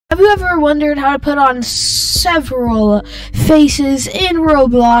you ever wondered how to put on several faces in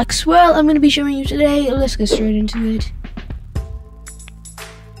Roblox? Well, I'm going to be showing you today. Let's get straight into it.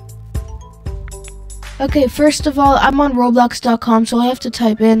 Okay, first of all, I'm on Roblox.com, so all I have to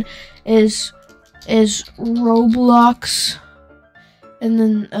type in is Roblox, and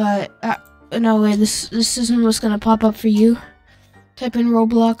then no wait, this isn't what's gonna pop up for you. Type in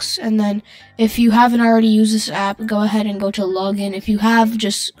Roblox, and then if you haven't already used this app, go ahead and go to login. If you have,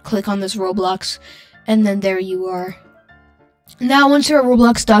 just click on this Roblox, and then there you are. Now, once you're at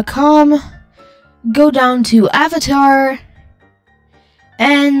Roblox.com, go down to Avatar,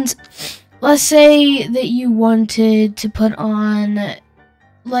 and let's say that you wanted to put on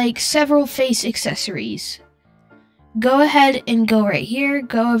like several face accessories. Go ahead and go right here,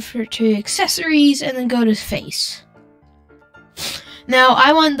 go over to accessories, and then go to face. Now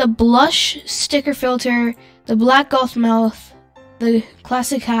I want the blush sticker filter, the black golf mouth, the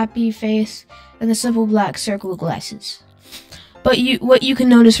classic happy face, and the simple black circle glasses. But what you can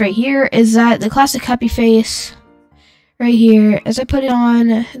notice right here is that the classic happy face right here, as I put it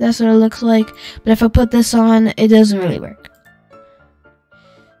on, that's what it looks like. But if I put this on, it doesn't really work.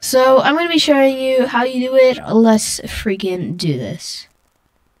 So I'm going to be showing you how you do it. Let's freaking do this.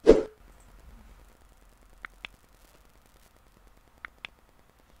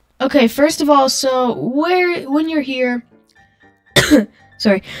 Okay, first of all, so when you're here,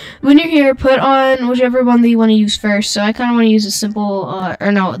 sorry, when you're here, put on whichever one that you want to use first. So I kind of want to use a simple,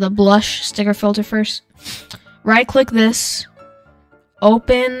 the blush sticker filter first. Right click this,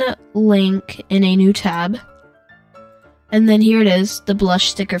 open link in a new tab, and then here it is, the blush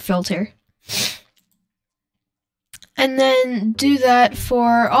sticker filter. And then do that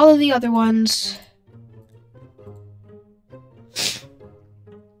for all of the other ones.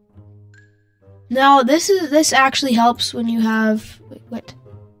 Now this actually helps when you have, wait, what?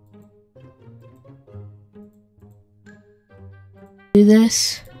 Do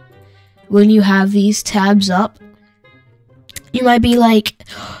this when you have these tabs up. You might be like,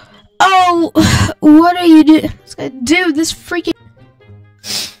 oh, what are you doing? Dude, this freaking...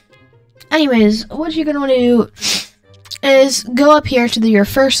 Anyways, what you're going to want to do is go up here to your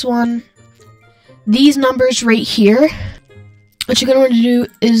first one. These numbers right here. What you're going to want to do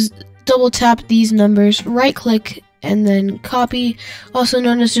is double tap these numbers, right click, and then copy. Also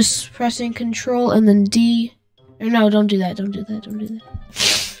known as just pressing Control and then D. Or no, don't do that, don't do that, don't do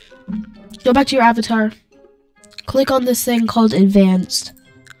that. Go back to your avatar. Click on this thing called Advanced.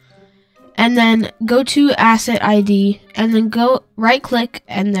 And then go to Asset ID, and then go right click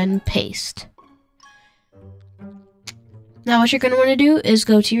and then paste. Now what you're going to want to do is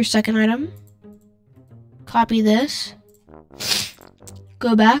go to your second item, copy this,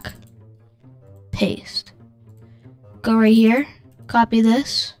 go back, paste. Go right here, copy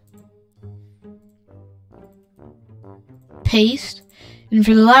this, paste. And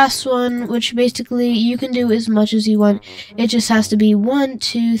for the last one, which basically you can do as much as you want, it just has to be 1,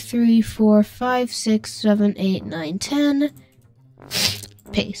 2, 3, 4, 5, 6, 7, 8, 9, 10.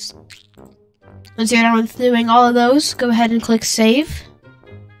 Paste. Once you're done with doing all of those, go ahead and click save.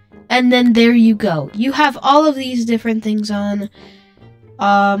 And then there you go. You have all of these different things on.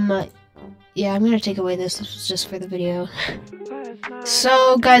 Yeah, I'm gonna take away this. This was just for the video.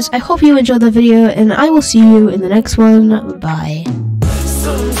 So, guys, I hope you enjoyed the video, and I will see you in the next one. Bye.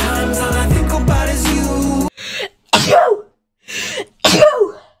 Sometimes all I think about is you. Ew!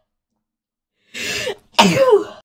 Ew! Ew!